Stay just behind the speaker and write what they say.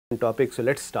topic, so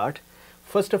let's start.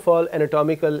 First of all,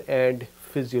 anatomical and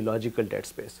physiological dead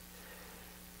space.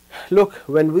 Look,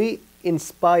 when we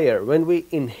inspire, when we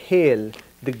inhale,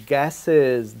 the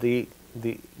gases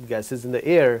in the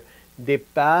air, they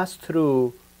pass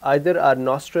through either our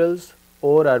nostrils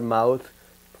or our mouth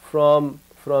from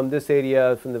this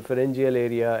area, from the pharyngeal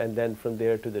area, and then from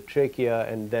there to the trachea,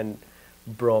 and then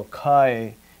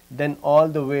bronchi, then all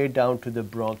the way down to the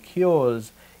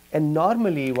bronchioles. And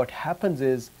normally what happens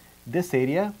is this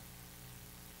area,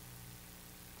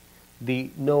 the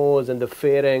nose and the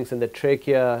pharynx and the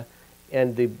trachea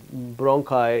and the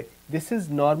bronchi, this is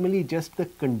normally just the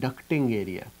conducting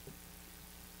area.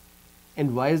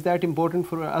 And why is that important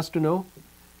for us to know?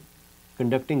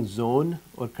 Conducting zone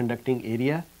or conducting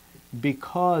area?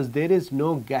 Because there is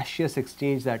no gaseous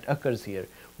exchange that occurs here.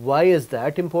 Why is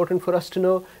that important for us to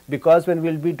know? Because when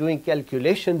we'll be doing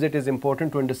calculations, it is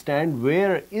important to understand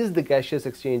where is the gaseous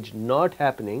exchange not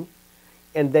happening,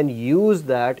 and then use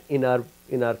that in our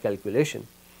calculation.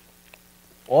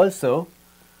 Also,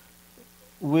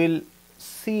 we'll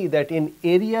see that in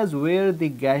areas where the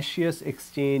gaseous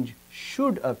exchange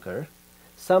should occur,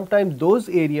 sometimes those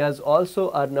areas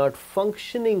also are not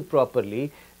functioning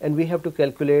properly, and we have to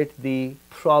calculate the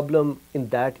problem in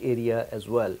that area as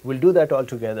well. We'll do that all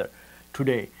together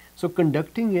today. So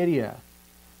conducting area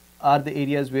are the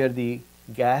areas where the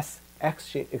gas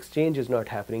exchange is not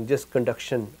happening, just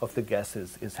conduction of the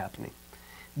gases is happening.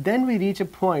 Then we reach a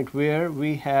point where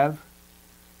we have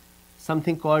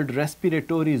something called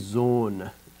respiratory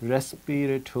zone.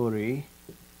 Respiratory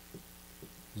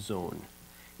zone.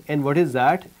 And what is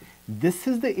that? This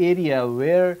is the area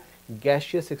where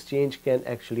gaseous exchange can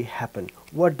actually happen.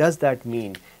 What does that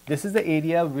mean? This is the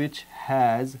area which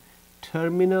has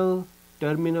terminal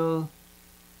bronchiole,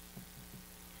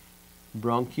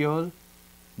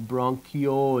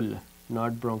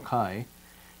 not bronchi.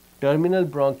 Terminal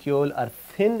bronchiole are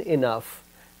thin enough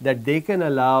that they can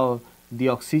allow the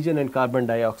oxygen and carbon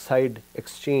dioxide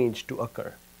exchange to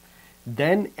occur.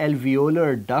 Then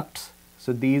alveolar ducts,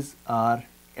 so these are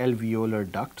alveolar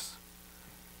ducts.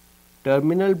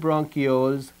 Terminal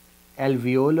bronchioles,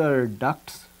 alveolar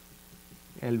ducts,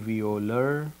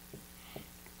 alveolar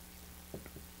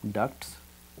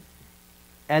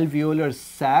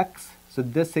sacs, so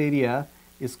this area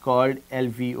is called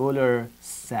alveolar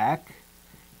sac,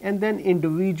 and then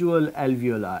individual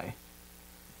alveoli,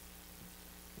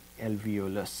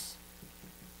 alveolus.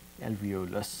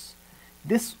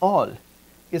 This all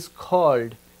is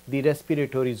called the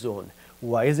respiratory zone.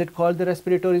 Why is it called the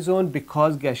respiratory zone?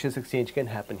 Because gaseous exchange can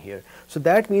happen here. So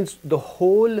that means the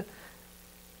whole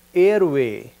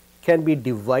airway can be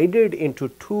divided into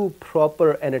two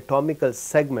proper anatomical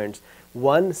segments.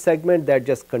 One segment that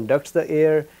just conducts the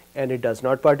air and it does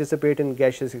not participate in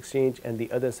gaseous exchange, and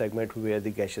the other segment where the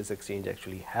gaseous exchange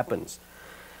actually happens.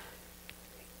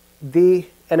 The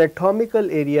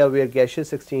anatomical area where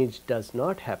gaseous exchange does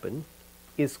not happen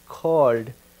is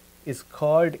called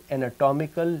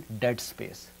anatomical dead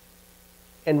space.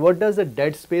 And what does a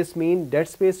dead space mean? Dead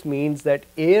space means that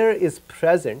air is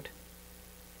present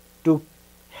to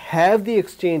have the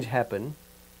exchange happen,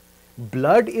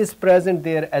 blood is present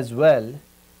there as well.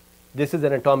 This is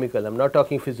anatomical. I'm not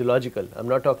talking physiological. I'm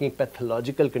not talking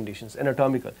pathological conditions.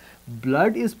 Anatomical.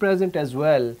 Blood is present as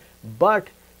well, but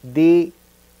the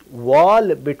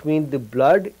wall between the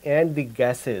blood and the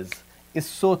gases is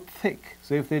so thick.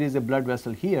 So if there is a blood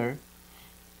vessel here,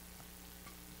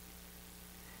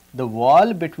 the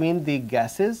wall between the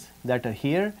gases that are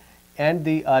here and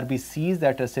the RBCs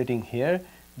that are sitting here,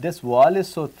 this wall is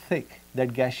so thick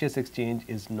that gaseous exchange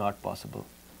is not possible.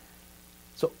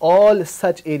 So all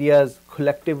such areas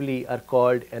collectively are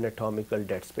called anatomical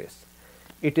dead space.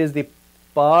 It is the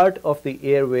part of the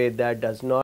airway that does not